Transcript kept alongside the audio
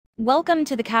Welcome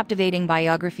to the captivating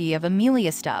biography of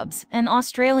Amelia Stubbs, an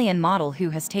Australian model who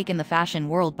has taken the fashion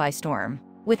world by storm.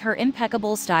 With her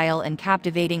impeccable style and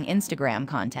captivating Instagram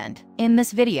content. In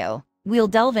this video, we'll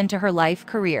delve into her life,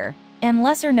 career, and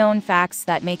lesser-known facts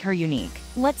that make her unique.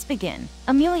 Let's begin.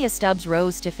 Amelia Stubbs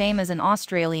rose to fame as an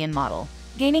Australian model,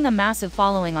 gaining a massive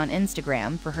following on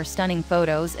Instagram for her stunning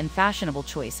photos and fashionable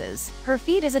choices. Her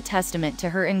feat is a testament to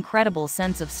her incredible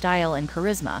sense of style and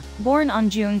charisma. Born on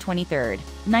June 23,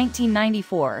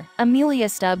 1994, Amelia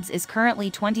Stubbs is currently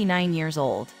 29 years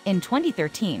old. In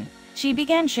 2013, she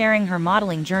began sharing her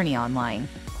modeling journey online,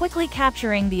 quickly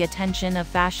capturing the attention of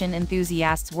fashion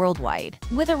enthusiasts worldwide.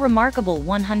 With a remarkable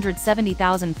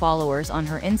 170,000 followers on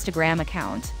her Instagram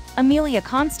account,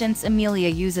 Amelia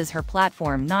uses her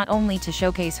platform not only to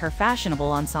showcase her fashionable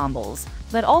ensembles,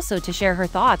 but also to share her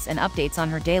thoughts and updates on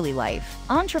her daily life.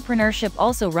 Entrepreneurship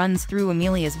also runs through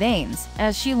Amelia's veins,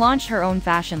 as she launched her own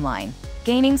fashion line,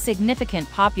 gaining significant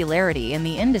popularity in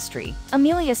the industry.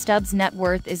 Amelia Stubbs' net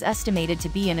worth is estimated to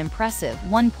be an impressive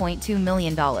 $1.2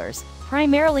 million,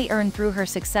 primarily earned through her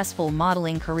successful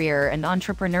modeling career and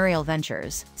entrepreneurial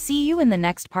ventures. See you in the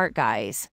next part, guys.